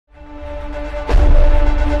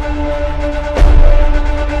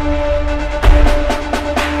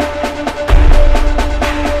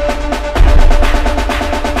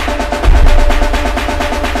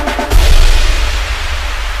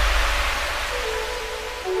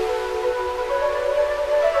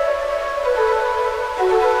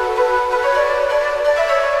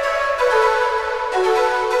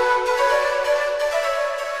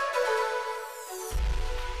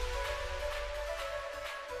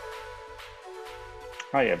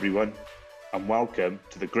Hi, everyone, and welcome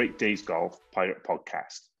to the Great Days Golf Pirate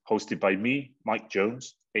Podcast, hosted by me, Mike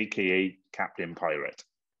Jones, aka Captain Pirate.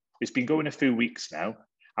 It's been going a few weeks now,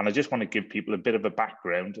 and I just want to give people a bit of a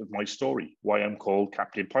background of my story, why I'm called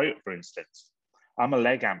Captain Pirate, for instance. I'm a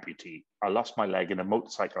leg amputee. I lost my leg in a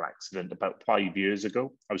motorcycle accident about 5 years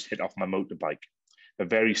ago. I was hit off my motorbike, a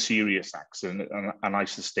very serious accident, and I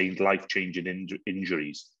sustained life-changing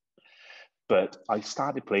injuries. But I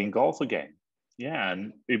started playing golf again. Yeah,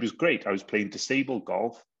 and it was great. I was playing disabled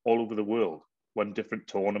golf all over the world, won different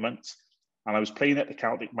tournaments. And I was playing at the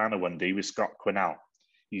Celtic Manor one day with Scott Quinnell.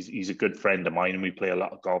 He's a good friend of mine, and we play a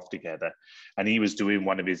lot of golf together. And he was doing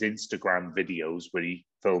one of his Instagram videos where he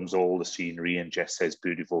films all the scenery and just says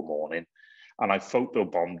 "beautiful morning." And I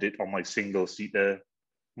photobombed it on my single-seater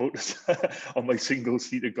on my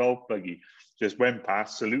single-seater golf buggy. Just went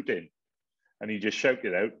past, saluting, and he just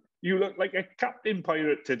shouted out, "You look like a Captain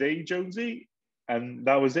Pirate today, Jonesy." And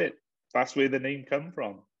that was it. That's where the name come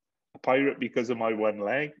from. A pirate because of my one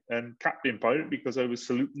leg, and Captain Pirate because I was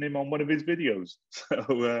saluting him on one of his videos.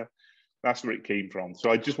 So that's where it came from.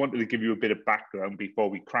 So I just wanted to give you a bit of background before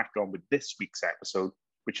we crack on with this week's episode,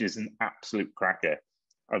 which is an absolute cracker.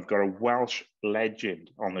 I've got a Welsh legend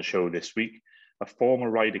on the show this week, a former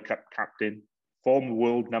Ryder Cup captain, former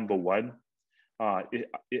world number one. I'm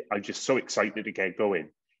just so excited to get going.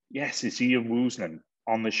 Yes, it's Ian Woosnam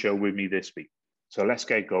on the show with me this week. So let's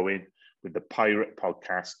get going with the Pirate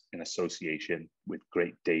Podcast in association with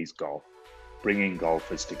Great Days Golf, bringing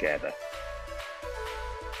golfers together.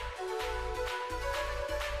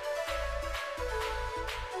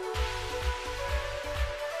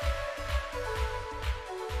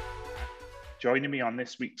 Joining me on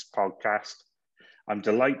this week's podcast, I'm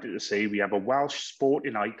delighted to say we have a Welsh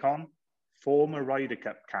sporting icon, former Ryder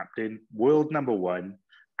Cup captain, world number one,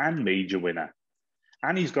 and major winner.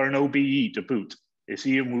 And he's got an OBE to boot. It's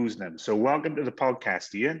Ian Woosnam. So welcome to the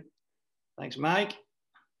podcast, Ian. Thanks, Mike.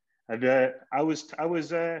 And how was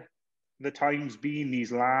the times been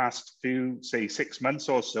these last few, say, 6 months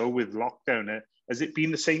or so with lockdown? Has it been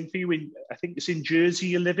the same for you? I think it's in Jersey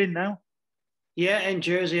you live in now? Yeah, in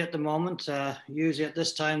Jersey at the moment. Usually at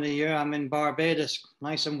this time of the year, I'm in Barbados,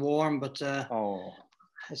 nice and warm. But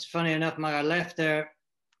it's funny enough, Mike, I left there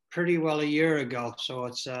pretty well a year ago. So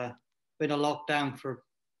it's been a lockdown for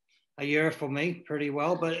a year for me, pretty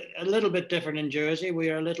well, but a little bit different in Jersey. We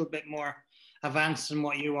are a little bit more advanced than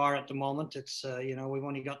what you are at the moment. It's, we've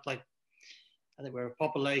only got I think we're a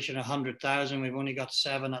population of 100,000. We've only got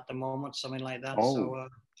 7 at the moment, something like that. Oh, so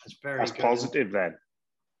it's very that's good. positive then.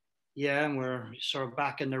 Yeah, and we're sort of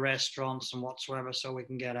back in the restaurants and whatsoever, so we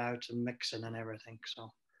can get out and mixing and everything.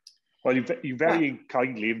 So, well, you very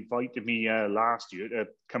kindly invited me last year to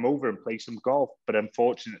come over and play some golf, but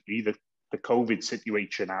unfortunately, the COVID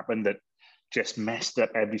situation happened that just messed up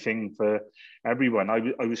everything for everyone.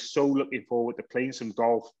 I was so looking forward to playing some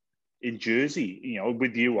golf in Jersey,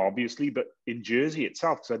 with you obviously, but in Jersey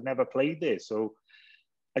itself, because I'd never played there. So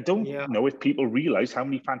I don't know if people realize how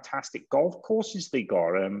many fantastic golf courses they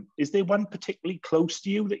got. Is there one particularly close to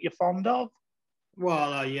you that you're fond of?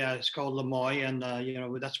 Well, yeah, it's called Lemoy, and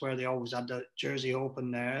that's where they always had the Jersey Open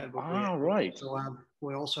there. But right.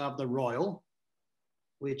 We also have the Royal,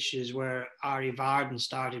 which is where Ari Varden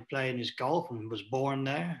started playing his golf and was born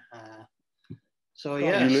there. You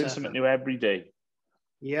learn something new every day.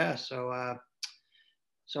 Yeah, so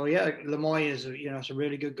Lemoy is it's a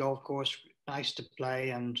really good golf course, nice to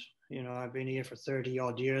play, and I've been here for 30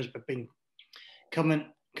 odd years, but been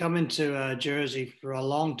coming to Jersey for a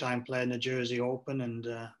long time, playing the Jersey Open, and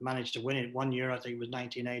managed to win it one year. I think it was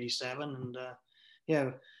 1987, and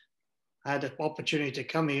I had the opportunity to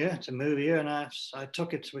come here, to move here, and I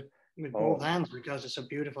took it with both hands because it's a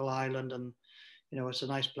beautiful island, and it's a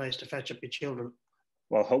nice place to fetch up your children.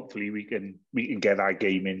 Well, hopefully we can get our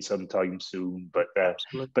game in sometime soon. But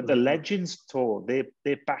the Legends Tour,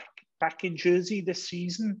 they're back in Jersey this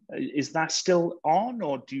season. Is that still on,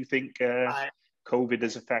 or do you think COVID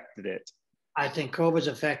has affected it? I think COVID's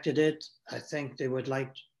affected it. I think they would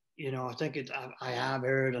like, I have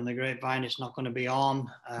heard on the grapevine it's not going to be on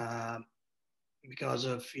because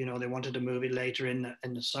of they wanted to move it later in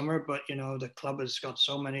the summer. But the club has got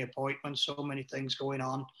so many appointments, so many things going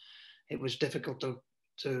on. It was difficult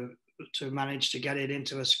to manage to get it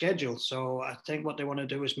into a schedule. So I think what they want to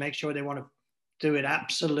do is make sure they want to do it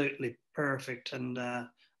absolutely perfect, and I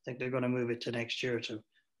think they're going to move it to next year to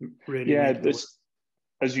really. Yeah,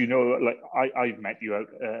 as you know, like I've met you out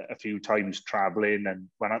a few times traveling, and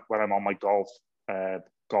when I'm on my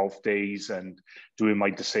golf days and doing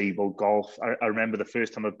my disabled golf, I remember the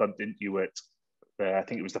first time I bumped into you at I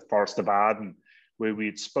think it was the Forest of Arden, where we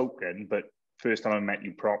had spoken, but first time I met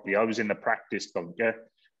you properly, I was in the practice bunker,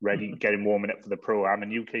 ready, getting warming up for the pro-am,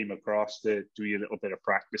 and you came across to do your little bit of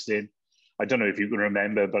practicing. I don't know if you can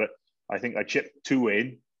remember, but I think I chipped 2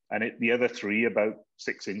 in and hit the other 3 about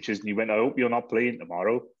 6 inches. And you went, I hope you're not playing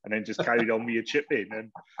tomorrow. And then just carried on with your chipping.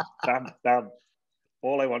 And damn,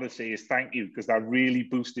 all I want to say is thank you, because that really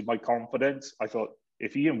boosted my confidence. I thought,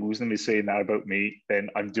 if Ian Woosnam is saying that about me, then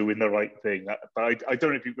I'm doing the right thing. But I don't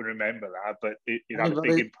know if you can remember that, but it had a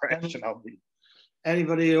big impression on me.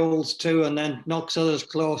 Anybody who holds 2 and then knocks others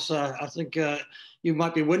close, I think you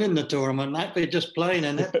might be winning the tournament. Might be just playing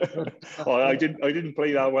in it. Well, I didn't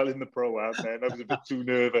play that well in the pro-am, man. I was a bit too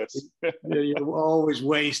nervous. You always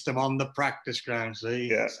waste them on the practice ground. See?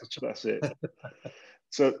 Yeah, that's it.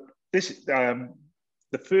 So this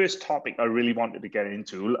the first topic I really wanted to get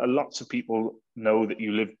into. Lots of people know that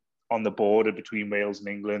you live on the border between Wales and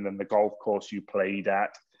England, and the golf course you played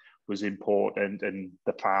at was important, and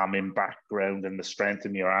the farming background and the strength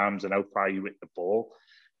in your arms and how far you hit the ball.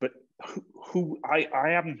 But I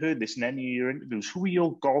haven't heard this in any of your interviews. Who were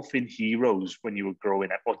your golfing heroes when you were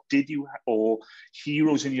growing up? Or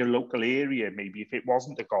heroes in your local area, maybe, if it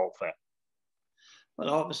wasn't a golfer? Well,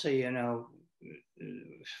 obviously,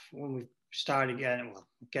 when we started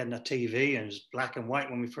getting a TV, and it was black and white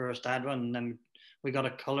when we first had one, and then we got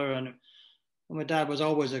a color. And my dad was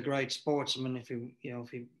always a great sportsman. If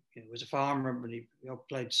he was a farmer, but he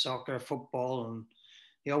played soccer, football, and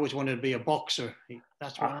he always wanted to be a boxer.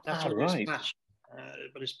 That's what his passion.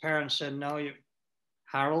 But his parents said, "No,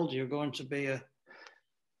 Harold, you're going to be a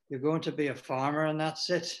farmer, and that's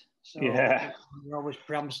it." So yeah, he always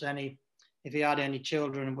promised if he had any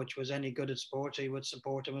children which was any good at sports, he would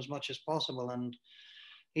support them as much as possible. And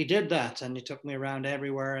he did that, and he took me around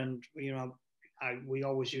everywhere. And we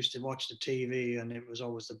always used to watch the TV, and it was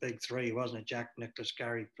always the big 3, wasn't it? Jack Nicklaus,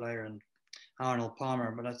 Gary Player, and Arnold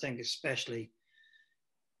Palmer. But I think it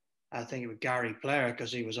was Gary Player,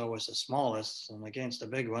 because he was always the smallest and against the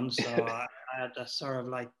big ones. So I had that sort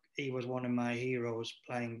of he was one of my heroes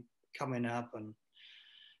coming up.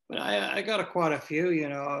 But I got quite a few,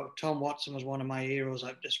 Tom Watson was one of my heroes.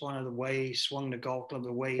 I just wanted the way he swung the golf club,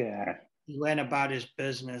 the way he went about his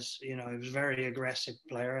business. He was a very aggressive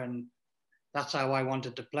player, and that's how I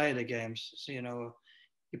wanted to play the games. So,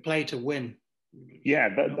 you play to win. Yeah,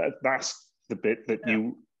 that's the bit that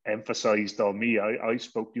you emphasized on me. I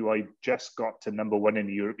spoke to you. I just got to #1 in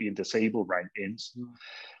the European Disabled rankings.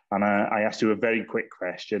 And I asked you a very quick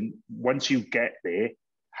question. Once you get there,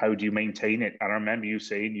 how do you maintain it? And I remember you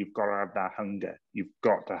saying you've got to have that hunger. You've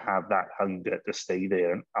got to have that hunger to stay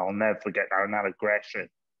there. And I'll never forget that, and that aggression.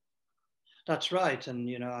 That's right. And,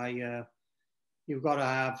 you've got to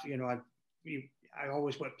have, I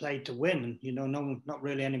always played to win. Not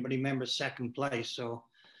really anybody remembers second place. So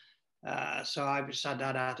I just had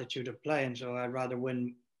that attitude of playing. So I'd rather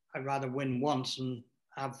win once and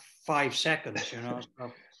have 5 seconds, So,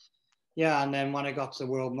 yeah, and then when I got to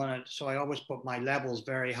the world, so I always put my levels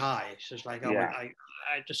very high. So it's like I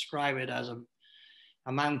describe it as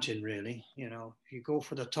a mountain, really. If you go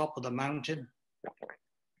for the top of the mountain,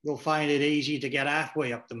 you'll find it easy to get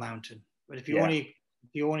halfway up the mountain. But if you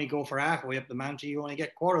only go for halfway up the mountain, you only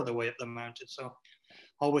get quarter of the way up the mountain. So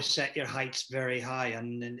always set your heights very high,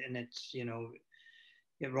 and it's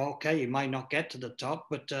you're okay. You might not get to the top,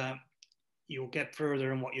 but you'll get further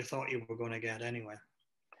than what you thought you were going to get anyway.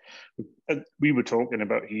 We were talking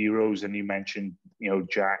about heroes, and you mentioned,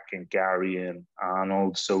 Jack and Gary and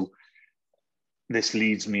Arnold. So this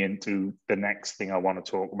leads me into the next thing I want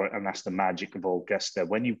to talk about, and that's the magic of Augusta.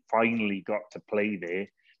 When you finally got to play there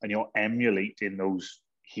and you're emulating those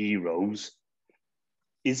heroes,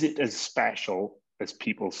 is it as special as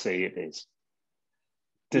people say it is?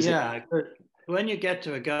 When you get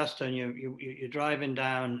to Augusta and you're driving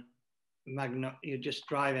down you're just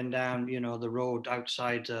driving down, the road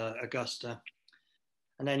outside Augusta,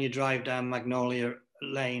 and then you drive down Magnolia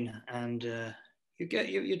Lane, and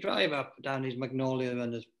you drive up down these Magnolia,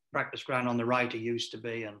 and there's practice ground on the right. It used to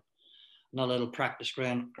be, and another little practice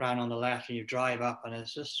ground on the left, and you drive up, and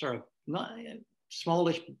it's just sort of not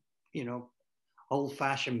smallish,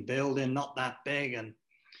 old-fashioned building, not that big, and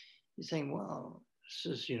you think, well,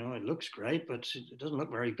 this is, it looks great, but it doesn't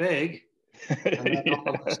look very big. And then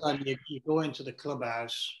all of a sudden you go into the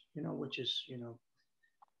clubhouse, which is,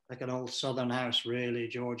 like an old Southern house, really,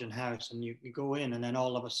 Georgian house. And you go in, and then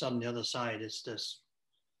all of a sudden the other side is this.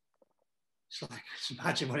 It's like,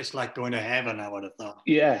 imagine what it's like going to heaven, I would have thought.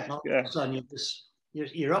 Yeah. And all of a sudden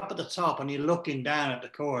you're up at the top, and you're looking down at the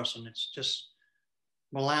course, and it's just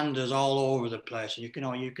melanders all over the place. And you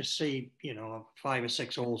can see, 5 or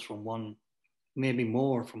 6 holes from one maybe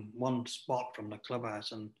more from one spot from the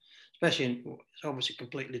clubhouse, and especially it's obviously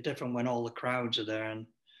completely different when all the crowds are there, and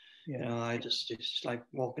you know, it's just like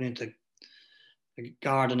walking into the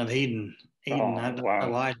Garden of Eden. Eden, Oh, that's how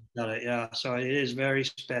wow. I got it. Yeah, so it is very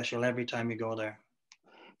special every time you go there.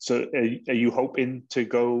 So are you hoping to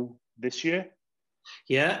go this year?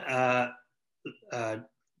 Yeah,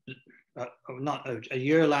 not a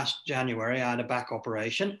year last January, I had a back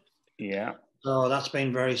operation. Yeah. So that's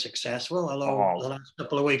been very successful. Although Oh, the last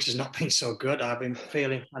couple of weeks has not been so good. I've been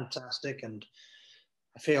feeling fantastic, and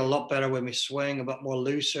I feel a lot better with my swing, a bit more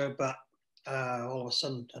looser. But all of a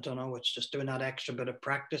sudden, I don't know. It's just doing that extra bit of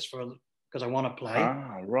practice because I want to play.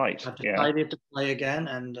 right. I've Yeah. decided to play again,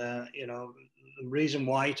 and you know, the reason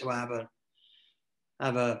why to have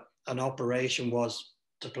an operation was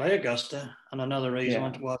to play Augusta, and another reason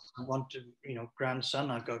Yeah. was I want to, you know,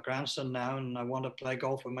 grandson. I've got a grandson now, and I want to play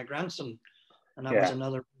golf with my grandson, and that was Yeah.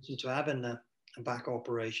 another reason to having the back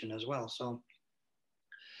operation as well. So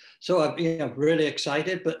I'm, you know, really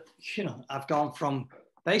excited. But you know, I've gone from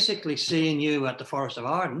basically seeing you at the Forest of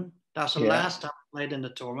Arden. That's the Yeah. last time I played in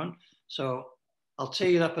the tournament. So I'll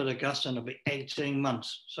tee it up at Augusta, and it'll be 18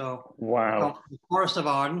 months. So I've gone Wow. from the Forest of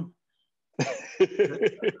Arden.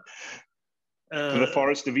 To the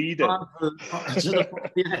Forest of Eden.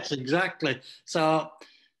 Yes, exactly. So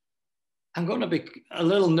I'm going to be a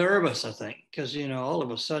little nervous, I think, because, you know, all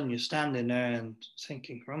of a sudden you're standing there and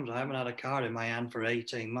thinking, crumbs, I haven't had a card in my hand for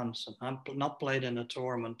 18 months and I'm not played in a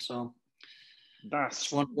tournament. So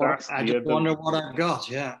That's I the just other. wonder what I've got.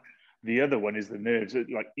 Yeah. The other one is the nerves.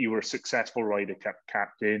 Like, you were a successful Ryder Cup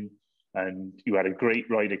captain, and you had a great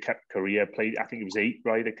Ryder Cup career. Played, I think it was 8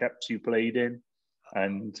 Ryder Cups you played in,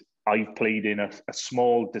 and I've played in a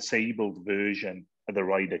small disabled version of the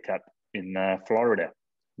Ryder Cup in Florida,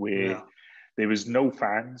 where Yeah. there was no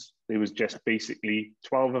fans. There was just basically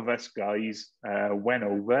 12 of us guys went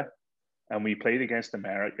over, and we played against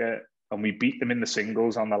America, and we beat them in the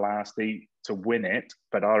singles on the last day to win it.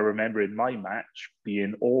 But I remember in my match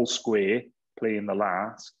being all square, playing the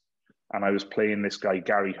last, and I was playing this guy,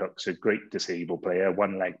 Gary Hooks, a great disabled player,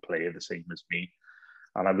 one leg player, the same as me.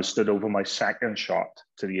 And I was stood over my second shot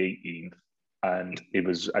to the 18th, and I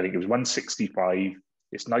think it was 165.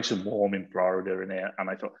 It's nice and warm in Florida in there. And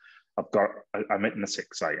I thought, I'm hitting the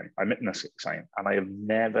 6-iron. I'm hitting the 6-iron. And I have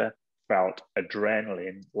never felt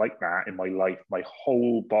adrenaline like that in my life. My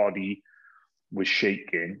whole body was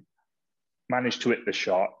shaking. Managed to hit the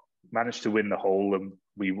shot, managed to win the hole, and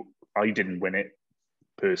I didn't win it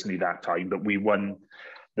personally that time, but we won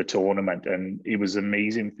the tournament, and it was an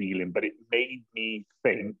amazing feeling. But it made me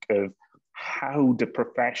think of, how do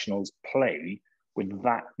professionals play with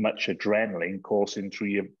that much adrenaline coursing through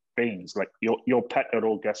your veins? Like your putt at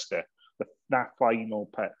Augusta, that final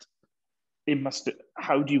putt, it must.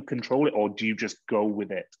 How do you control it, or do you just go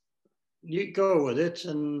with it? You go with it,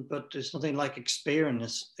 but there's nothing like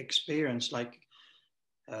experience. Like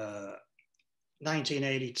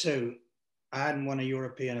 1982, I hadn't won a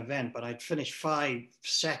European event, but I'd finished 5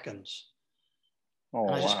 seconds. Oh,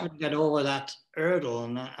 and I just wow. couldn't get over that hurdle.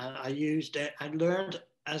 And I used it. I learned,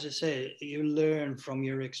 as I say, you learn from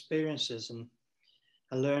your experiences, and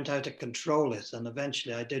I learned how to control it. And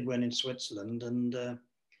eventually I did win in Switzerland. And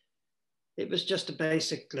it was just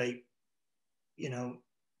basically, you know,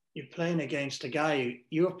 you're playing against a guy,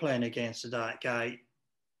 you're playing against a guy,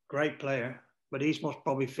 great player, but he's most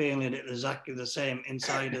probably feeling it exactly the same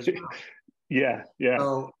inside as well. Yeah, yeah.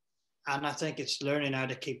 So, and I think it's learning how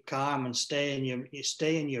to keep calm and stay in your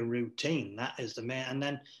routine. That is the main. And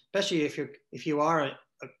then, especially if you are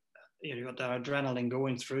you got that adrenaline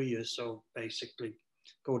going through you, so basically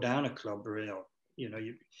go down a club rail. You know,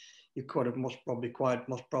 you could have most probably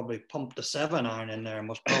pumped the 7-iron in there.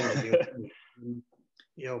 Most probably,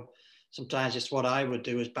 you know, sometimes it's what I would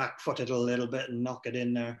do is back foot it a little bit and knock it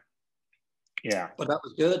in there. Yeah. But that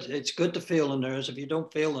was good. It's good to feel the nerves. If you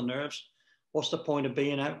don't feel the nerves, what's the point of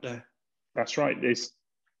being out there? That's right.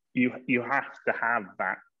 You have to have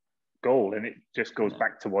that goal, and it just goes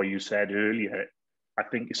back to what you said earlier. I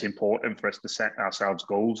think it's important for us to set ourselves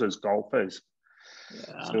goals as golfers.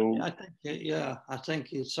 Yeah, So I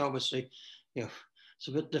think it's obviously, you know, it's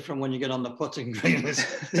a bit different when you get on the putting green.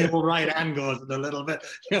 The old right hand goes a little bit,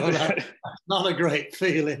 you know, that's not a great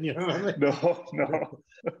feeling, you know what I mean? No.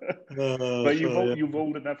 But So, you've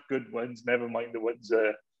rolled enough good ones. Never mind the ones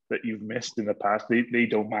that you've missed in the past. They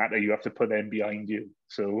don't matter. You have to put them behind you.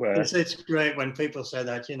 So it's great when people say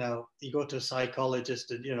that. You know, you go to a psychologist,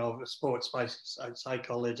 and you know, a sports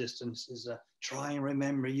psychologist, and says, try and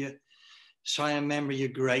remember your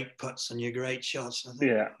great putts and your great shots. And I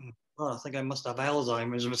think, yeah. God, I think I must have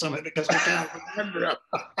Alzheimer's or something because I can't remember.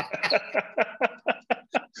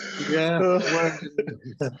 Yeah,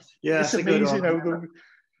 yeah, It's it's a good amazing one. how those,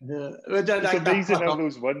 Yeah, it's that amazing put how on,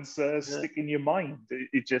 those ones yeah, stick in your mind.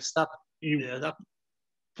 It just that you, yeah, that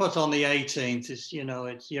put on the 18th is,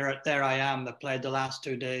 it's you're there. I am that played the last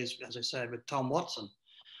 2 days, as I said, with Tom Watson,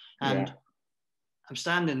 yeah, and I'm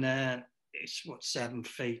standing there. It's what, 7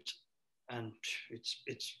 feet, and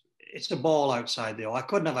it's a ball outside the hole. I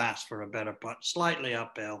couldn't have asked for a better putt, slightly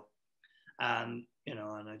uphill, and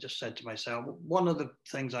and I just said to myself, one of the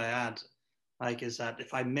things I had like is that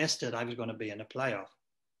if I missed it, I was going to be in a playoff.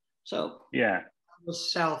 So yeah, I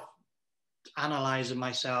was self analyzing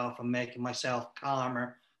myself and making myself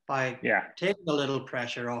calmer by yeah, taking a little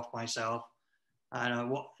pressure off myself.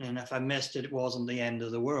 And if I missed it, it wasn't the end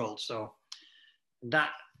of the world. So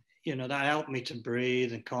that that helped me to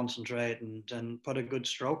breathe and concentrate and put a good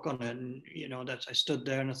stroke on it. And that I stood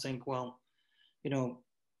there and I think, well, you know,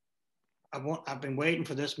 I've been waiting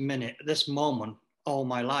for this minute, this moment all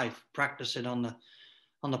my life, practicing on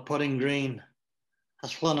the putting green.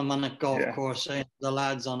 That's when I'm on a golf yeah, course saying to the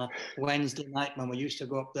lads on a Wednesday night when we used to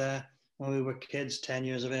go up there when we were kids, 10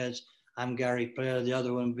 years of age. I'm Gary Player, the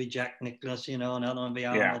other one would be Jack Nicklaus, and the other one would be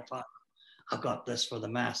yeah. Arnold Park. I got this for the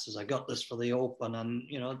Masters. I got this for the Open. And,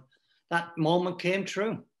 that moment came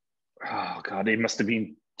true. Oh God, it must have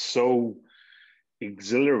been so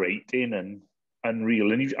exhilarating and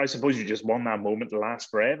unreal. And I suppose you just want that moment to last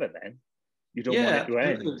forever. Then you don't want Yeah, it to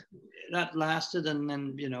absolutely. end. That lasted. And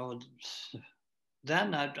then,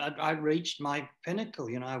 then I reached my pinnacle.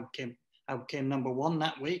 I came number one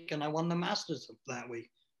that week and I won the Masters that week,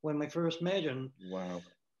 won my first major. And Wow.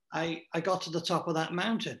 I got to the top of that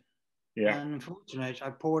mountain. Yeah. And unfortunately, I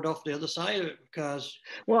poured off the other side of it because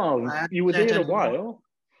Well, I hadn't you were set there a any more. while.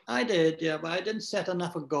 I did, yeah, but I didn't set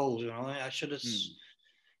enough of goals. I should have. Hmm.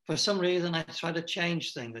 For some reason, I tried to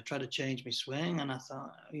change things. I tried to change my swing, and I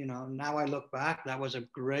thought, now I look back, that was a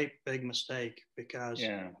great big mistake because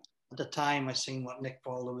Yeah. at the time I seen what Nick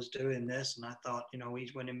Faldo was doing this, and I thought,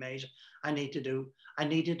 he's winning major. I needed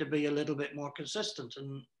to be a little bit more consistent,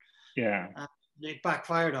 and Yeah. it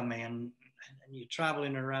backfired on me. And you're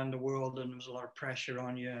traveling around the world, and there's a lot of pressure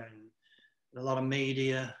on you, and a lot of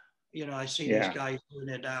media. I see these Yeah. guys doing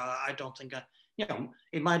it now. I don't think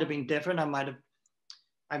it might have been different. I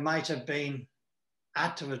might have been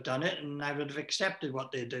had to have done it, and I would have accepted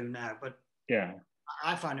what they do now. But Yeah.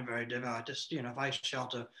 I find it very difficult. I just, if I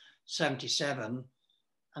shot a 77,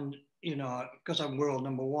 and because I'm world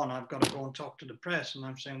number one, I've got to go and talk to the press, and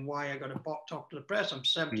I'm saying, why I got to talk to the press? I'm Mm.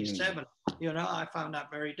 77. I found that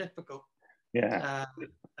very difficult. Yeah.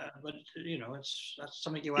 Uh, but that's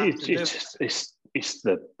something you have It's to do. it's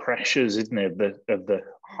the pressures, isn't it? Of the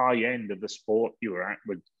high end of the sport you were at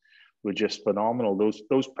were just phenomenal.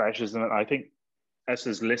 Those pressures, and I think us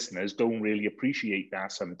as listeners don't really appreciate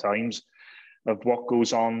that sometimes of what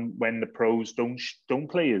goes on when the pros don't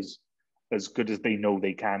play as good as they know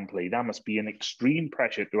they can play. That must be an extreme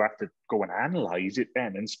pressure to have to go and analyze it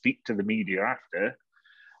then and speak to the media after.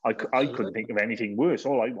 I couldn't think of anything worse.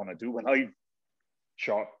 All I want to do when I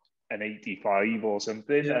shot an 85 or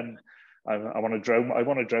something, Yeah. and I want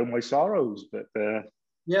to drown my sorrows. But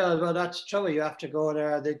Yeah, well, that's trouble. You have to go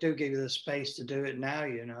there. They do give you the space to do it now.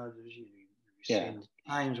 You've yeah, seen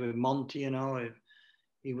times with Monty.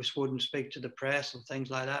 He wouldn't speak to the press and things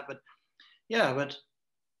like that. But yeah, but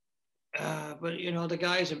the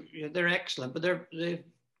guys they're excellent, but they've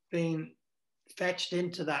been fetched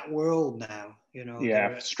into that world now. yeah,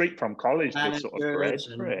 They're straight from college, they're sort of bred managers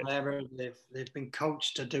for and it. whatever. They've been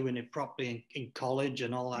coached to doing it properly in college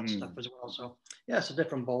and all that stuff Mm. as well. So yeah, it's a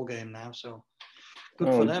different ball game now. So good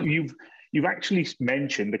for Oh, them. you've actually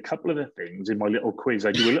mentioned a couple of the things in my little quiz.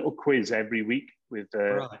 I do a little quiz every week with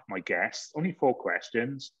Right, my guests. Only 4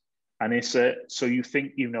 questions, and it's so you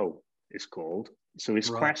think you know. It's called. So it's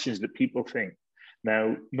right, questions that people think.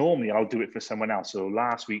 Now, normally I'll do it for someone else. So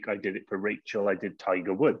last week I did it for Rachel. I did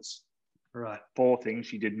Tiger Woods. right, 4 things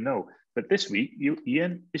she didn't know. But this week,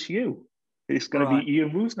 Ian, it's you. It's going to right. be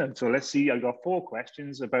Ian Woosnam. So let's see. I got 4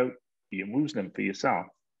 questions about Ian Woosnam for yourself.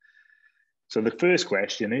 So the first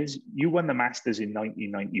question is: you won the Masters in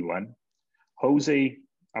 1991. Jose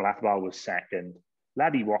Alazbal was second.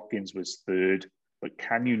 Laddie Watkins was third. But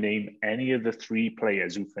can you name any of the 3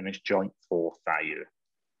 players who finished joint fourth that year?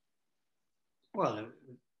 Well,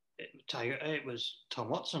 it was Tom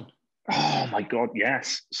Watson. Oh my God,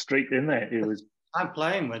 yes. Straight in there. It was. I'm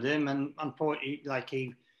playing with him, and unfortunately, like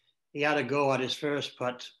he had a go at his first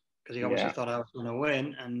putt because he obviously Yeah. thought I was going to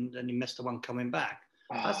win, and then he missed the one coming back.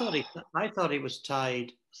 I thought Oh, he was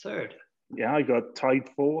tied third. yeah, I got tied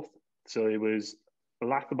fourth. So it was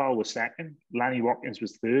Lachabal was second, Lanny Watkins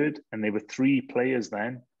was third, and there were three players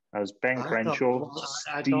then. That was Ben Crenshaw,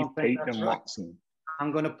 I Steve don't think Pate, that's and right. Watson.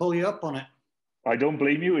 I'm going to pull you up on it. I don't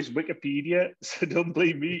blame you. It's Wikipedia, so don't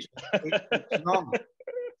blame me. It's wrong.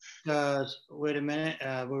 Because, wait a minute,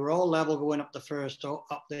 we were all level going up the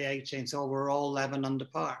 18th, so we were all 11 under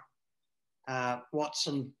par.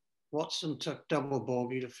 Watson took double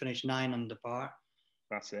bogey to finish 9 under par.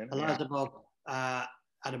 That's it. Elizabeth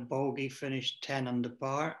had a bogey, finished 10 under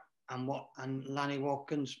par, and Lanny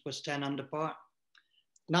Watkins was 10 under par.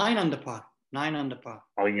 9 under par. 9 under par.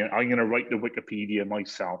 I'm gonna write the Wikipedia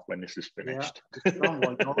myself when this is finished. Yeah,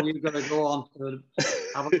 you've got to go on to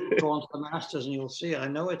the Masters and you'll see it. I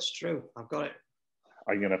know it's true. I've got it.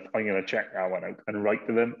 I'm gonna check that one out and write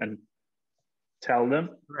to them and tell them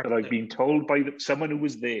that I've been told by someone who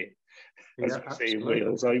was there. As we say in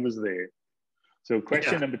Wales, I was there. So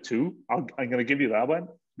question number 2, I'm going to give you that one.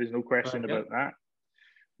 There's no question about that.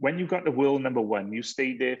 When you got to world number 1, you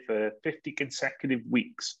stayed there for 50 consecutive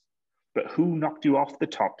weeks. But who knocked you off the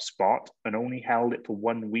top spot and only held it for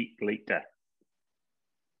 1 week later?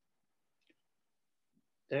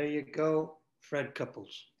 There you go, Fred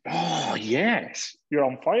Couples. Oh, yes. You're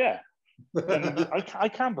on fire. I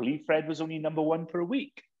can't believe Fred was only number 1 for a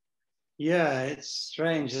week. Yeah, it's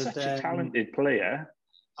strange. Such a talented player.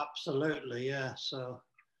 Absolutely, yeah. So,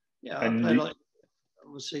 yeah, And I played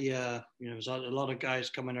obviously, there's a lot of guys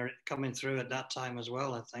coming through at that time as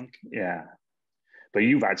well, I think. Yeah. But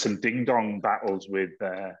you've had some ding-dong battles with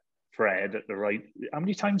Fred at the Ryder. How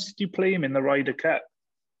many times did you play him in the Ryder Cup?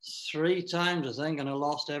 3 times, I think, and I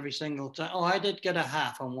lost every single time. Oh, I did get a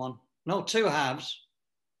half on one. No, 2 halves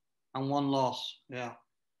and 1 loss, yeah.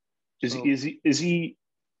 Is he...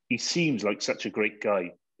 He seems like such a great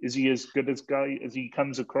guy. Is he as good as he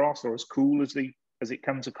comes across, or as cool as it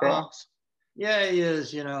comes across? Yeah, he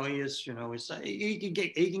is. He can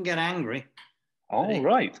get angry. Oh,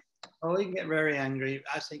 right. Oh, he can get very angry.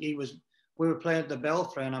 I think we were playing at the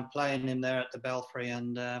Belfry, and I'm playing him there at the Belfry,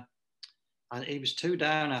 and he was 2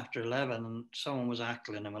 down after 11, and someone was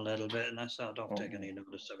heckling him a little bit, and I said, don't take any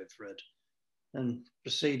notice of it, Fred. And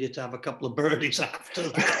proceeded to have a couple of birdies after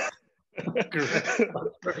that.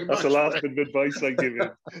 That's the last bit of advice I give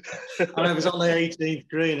him. And I was on the 18th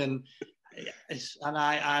green, and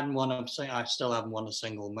I hadn't won. I still haven't won a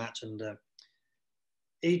single match, and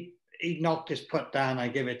he knocked his putt down. I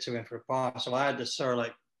give it to him for a par, so I had to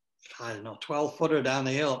 12-footer down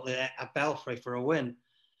the hill at Belfry for a win.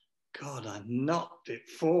 God, I knocked it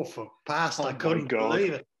 4 foot past. I couldn't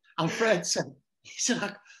believe it. And Fred said, he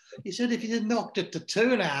said, if you'd knocked it to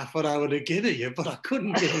 2.5 foot, I would have given you, but I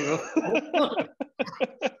couldn't give you a 4 foot.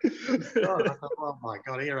 God, I thought, oh my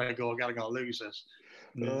God, here I go. I gotta go lose this.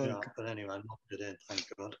 But anyway, I knocked it in, thank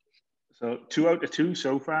God. So 2 out of 2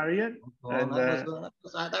 so far, Ian. That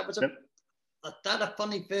had a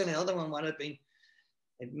funny feeling. The other one might have been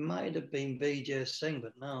Vijay Singh,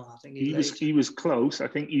 but no, I think he was close. I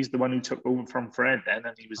think he's the one who took over from Fred then,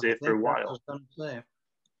 and he was there for a while.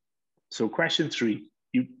 So question 3.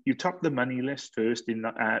 You topped the money list first for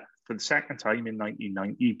the second time in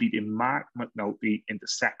 1990, beating Mark McNulty into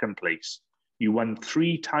 2nd place. You won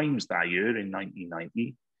 3 times that year in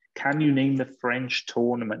 1990. Can you name the French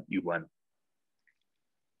tournament you won?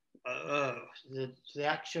 The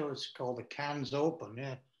actual is called the Cannes Open,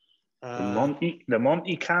 yeah. The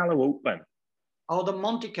Monte Carlo Open. Oh, the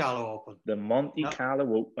Monte Carlo Open. The Monte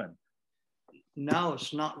Carlo Open. No,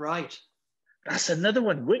 it's not right. That's another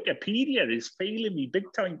one. Wikipedia is failing me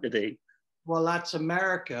big time today. Well, that's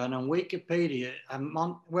America, and on Wikipedia,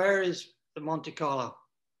 where is the Monte Carlo?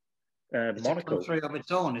 It's Monaco. a country of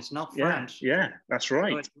its own. It's not France. Yeah, that's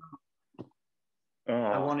right.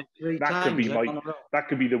 I won it 3 times. That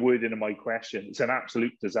could be the wording of my question. It's an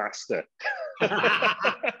absolute disaster.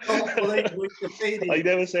 Don't believe Wikipedia. I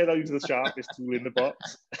never said I was the sharpest tool in the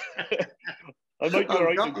box. I might be all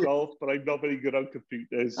right in golf, but I'm not very good on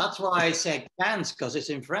computers. That's why I said Cannes, because it's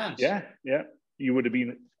in France. Yeah. You would have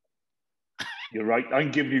been. You're right. I'm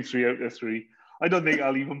giving you 3 out of 3. I don't think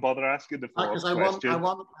I'll even bother asking the 4th question. I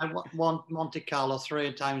won Monte Carlo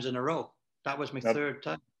 3 times in a row. That was my 3rd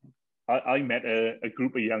time. I met a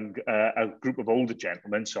group of older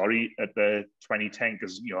gentlemen, at the 2010,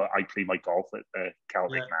 because I play my golf at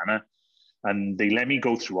Celtic Manor, and they let me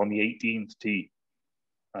go through on the 18th tee,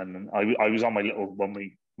 and I was on my little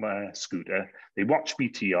one-way scooter. They watched me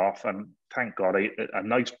tee off, and thank God, a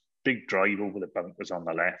nice big drive over the bunkers on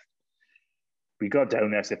the left. We got down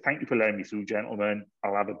there. I said, "Thank you for letting me through, gentlemen.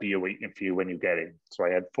 I'll have a beer waiting for you when you get in." So I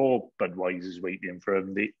had 4 Budweisers waiting for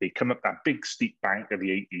them. They come up that big steep bank of the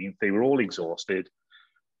 18th. They were all exhausted.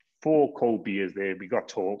 4 cold beers there. We got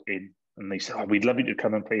talking. And they said, "Oh, we'd love you to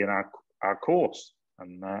come and play in our course."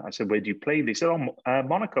 And I said, "Where do you play?" They said, "Oh,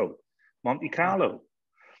 Monaco, Monte Carlo."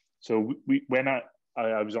 So when I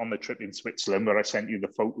was on the trip in Switzerland where I sent you the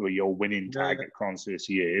photo of your winning tag at Concerts this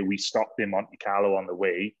year, we stopped in Monte Carlo on the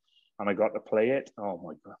way, and I got to play it. Oh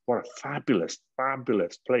my God, what a fabulous,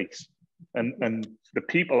 fabulous place. And the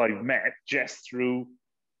people I've met just through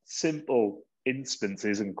simple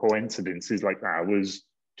instances and coincidences like that was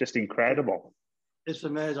just incredible. It's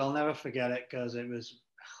amazing. I'll never forget it because it was,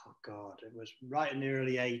 oh God, it was right in the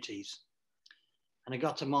early 80s. And I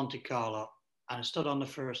got to Monte Carlo and I stood on the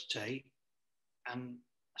first tee and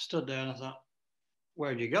I stood there and I thought,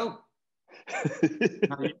 where'd you go?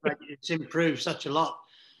 It's improved such a lot.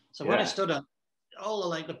 So when I stood up, all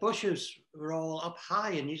the bushes were all up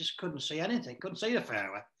high and you just couldn't see anything, couldn't see the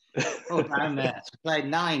fairway. Oh, down there. So played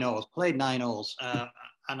 9 holes,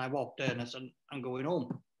 and I walked in and said, I'm going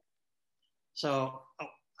home. So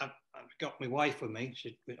I've got my wife with me.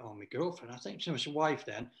 She's my girlfriend. I think she was a wife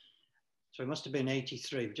then. So it must have been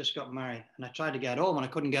 83. We just got married. And I tried to get home and I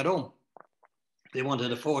couldn't get home. They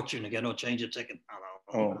wanted a fortune again, or change a ticket.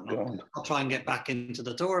 God. I'll try and get back into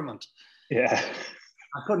the tournament. Yeah.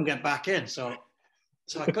 I couldn't get back in. So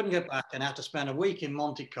I couldn't get back in. I had to spend a week in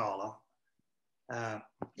Monte Carlo.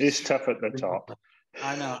 It's tough at the top.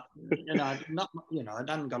 I know. I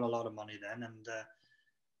hadn't got a lot of money then. And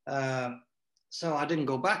so I didn't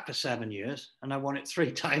go back for 7 years, and I won it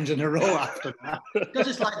 3 times in a row after that. Because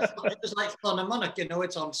it was like Clonmacnock,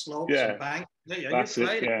 it's on slopes and banks. That's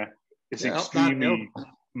it. Yeah, it's extremely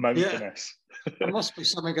mountainous. There must be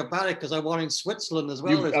something about it because I won in Switzerland as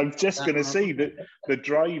well. I'm just going to say that the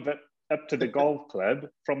drive up to the golf club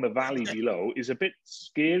from the valley below is a bit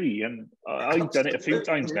scary, and I've done it a few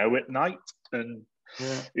times now at night, and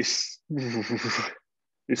it's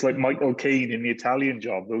like Michael Caine in The Italian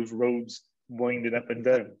Job. Those roads winding up and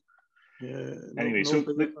down. Anyway, so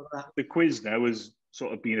the quiz now has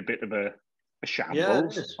sort of been a bit of a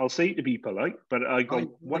shambles. I'll say to be polite, but I got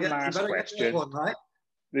one last question. Right?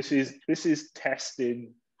 This is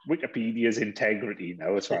testing Wikipedia's integrity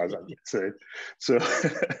now, as far as I'm concerned. So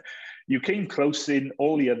you came close in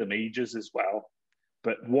all the other majors as well,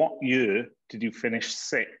 but what year did you finish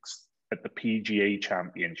 6th at the PGA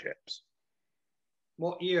Championships?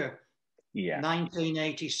 What year? Yeah.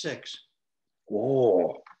 1986.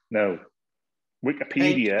 Oh, no.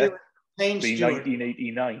 Wikipedia,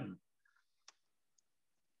 1989.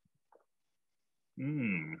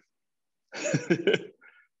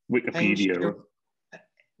 Wikipedia.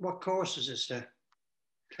 What course is this there?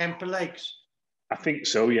 Kemper Lakes? I think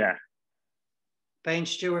so, yeah. Payne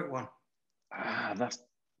Stewart one.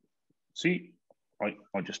 See,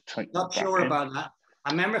 I just typed Not sure about that.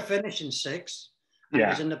 I remember finishing 6th. I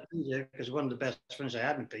was in the PGA because one of the best friends I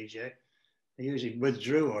had in PGA. I usually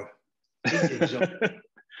withdrew or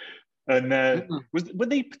And were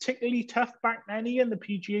they particularly tough back then, Ian, the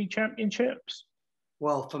PGA Championships?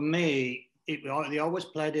 Well, for me, they always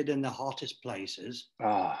played it in the hottest places.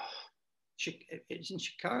 It's in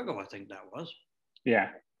Chicago, I think that was. Yeah.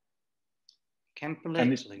 Kemper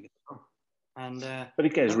Lakes, I think. But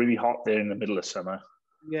it gets really hot there in the middle of summer.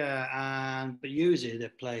 Yeah, but usually they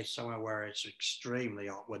play somewhere where it's extremely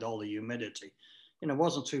hot with all the humidity. It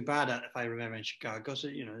wasn't too bad, if I remember, in Chicago, because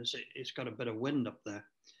it's got a bit of wind up there.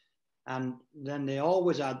 And then they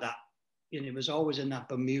always had that, it was always in that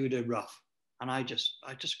Bermuda rough. And I just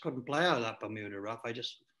couldn't play out of that Bermuda rough.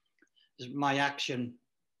 My action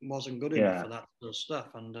wasn't good enough for that sort of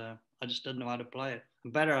stuff. And I just didn't know how to play it.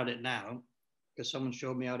 I'm better at it now because someone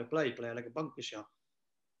showed me how to play like a bunker shot.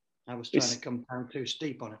 I was trying to come down too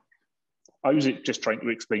steep on it. I was just trying to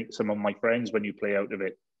explain to some of my friends, when you play out of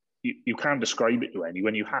it, you can't describe it to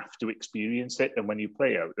anyone. You have to experience it. And when you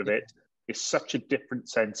play out of it, it's such a different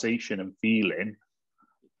sensation and feeling.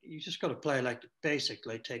 You just got to play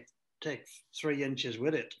basically take 3 inches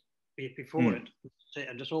with it before it.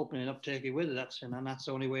 And just open it up, take it with it. That's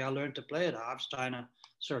the only way I learned to play it. I was trying to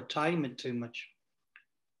sort of time it too much.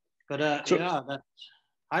 But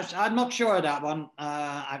I'm not sure of that one.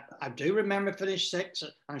 I do remember finished 6th.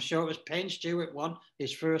 I'm sure it was Payne Stewart won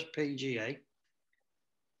his first PGA.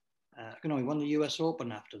 He won the US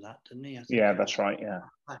Open after that, didn't he? Yeah, that's right. Yeah,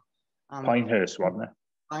 Pinehurst, wasn't it?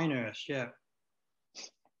 Pinehurst, yeah.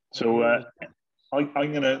 So I'm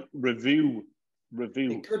going to review.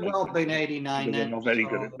 It could well have been 89 then. I'm not very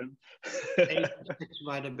good at them. 86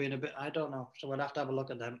 might have been a bit, I don't know. So we'll have to have a look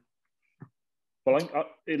at them. Well,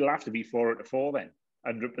 it'll have to be 4 out of 4 then.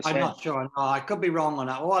 100%. I'm not sure. No, I could be wrong on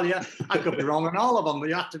that. Well, yeah, I could be wrong on all of them, but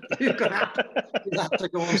you have to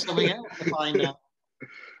go on something else to find out.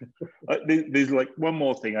 There's one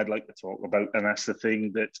more thing I'd like to talk about, and that's the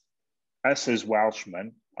thing that us as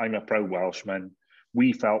Welshmen, I'm a proud Welshman,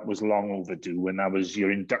 we felt was long overdue, and that was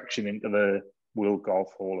your induction into the World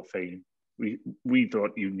Golf Hall of Fame. We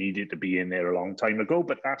thought you needed to be in there a long time ago,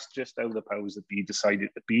 but that's just how the powers that be decided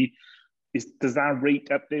to be. Does that rate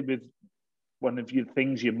up there with one of your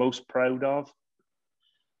things you're most proud of?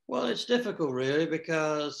 Well, it's difficult really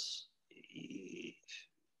because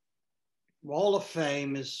Wall of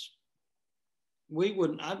Fame is,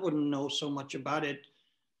 I wouldn't know so much about it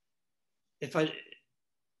because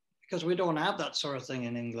we don't have that sort of thing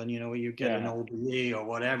in England, you know, where you get an OBE or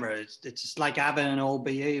whatever. It's just like having an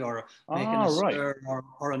OBE or making a cert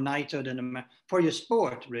or a knighthood for your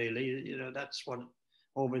sport, really. You know, that's what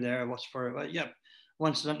over there was for. But yeah,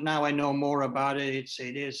 now I know more about it.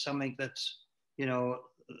 It is something that's, you know,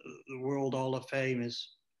 the World Hall of Fame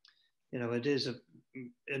is, you know,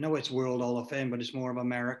 I know it's World Hall of Fame, but it's more of an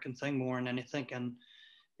American thing more than anything. And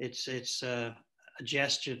it's a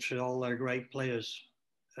gesture to all their great players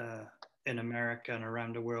in America and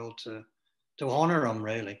around the world to honor them,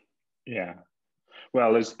 really. Yeah.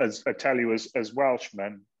 Well, as I tell you, as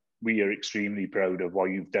Welshmen, we are extremely proud of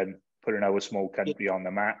what you've done, putting our small country on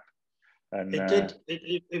the map. And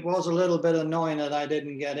it was a little bit annoying that I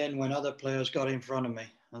didn't get in when other players got in front of me.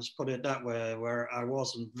 Let's put it that way, where I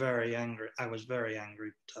wasn't very angry. I was very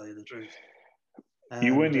angry, to tell you the truth.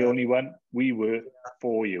 You weren't the only one. We were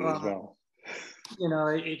for you as well. You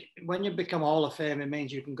know, when you become Hall of Fame, it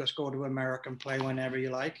means you can just go to America and play whenever you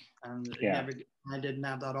like. And I didn't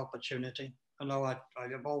have that opportunity. Although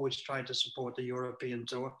I've always tried to support the European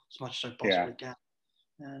tour as much as I possibly can.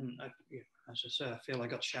 And as I say, I feel I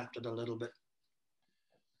got shafted a little bit.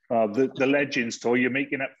 The Legends Tour, you're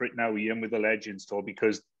making up for it now, Ian, with the Legends Tour,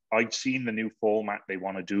 because I've seen the new format they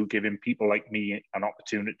want to do, giving people like me an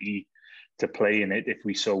opportunity to play in it if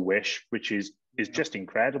we so wish, which is just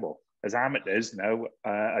incredible. As amateurs now,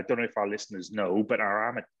 I don't know if our listeners know, but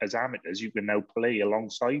as amateurs, you can now play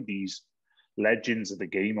alongside these legends of the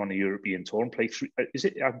game on a European tour and play three.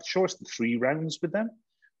 I'm sure it's the 3 rounds with them.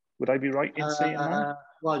 Would I be right in saying that?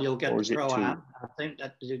 Well, you'll get the Pro-Am. I think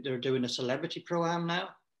that they're doing a Celebrity Pro-Am now.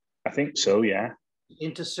 I think so, yeah.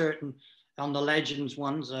 Into certain, on the Legends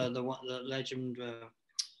ones, the Legend,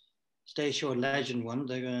 Stay Short Legend one,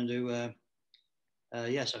 they're going to do, a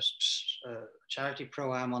Charity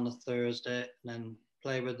Pro-Am on the Thursday, and then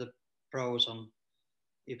play with the pros on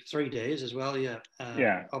 3 days as well,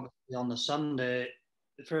 Obviously on the Sunday,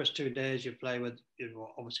 the first 2 days you play with,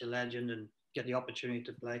 obviously Legend and get the opportunity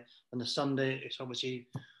to play. On the Sunday, it's obviously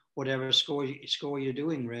whatever score you're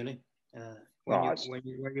doing, really, where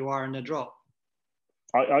you are in the drop.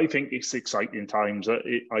 I think it's exciting times.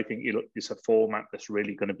 I think it's a format that's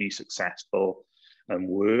really going to be successful and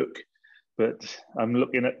work. But I'm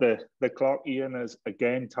looking at the clock, Ian, as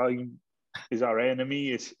again, time is our enemy.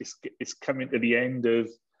 It's coming to the end of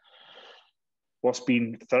what's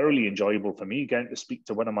been thoroughly enjoyable for me, getting to speak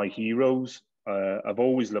to one of my heroes. I've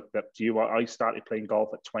always looked up to you. I started playing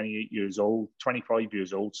golf at 25 years old,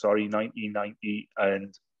 1990,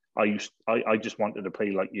 and I just wanted to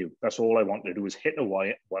play like you. That's all I wanted to do was hit a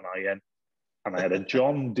one iron, and I had a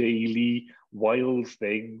John Daly wild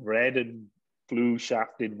thing, red and blue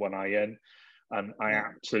shafted one iron, and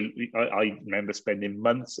I remember spending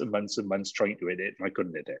months and months and months trying to hit it, and I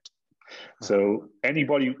couldn't hit it. So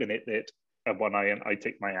anybody who can hit it at one iron, I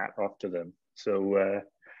take my hat off to them. So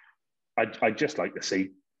I'd just like to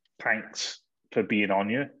say thanks for being on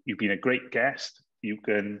here. You've been a great guest. You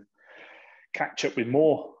can catch up with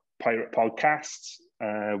more Pirate podcasts.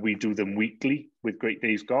 We do them weekly with Great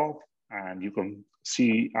Days Golf, and you can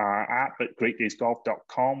see our app at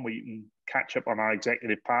greatdaysgolf.com, where you can catch up on our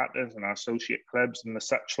executive partners and our associate clubs and the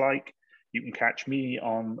such like. You can catch me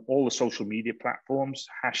on all the social media platforms,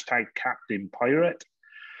 #CaptainPirate.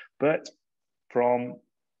 But from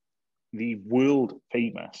the world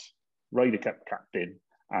famous Ryder Cup captain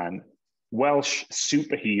and Welsh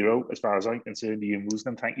superhero, as far as I'm concerned, Ian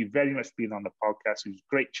Woosnam, thank you very much for being on the podcast. It was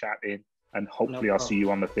great chatting, and hopefully I'll see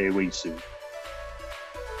you on the fairway soon.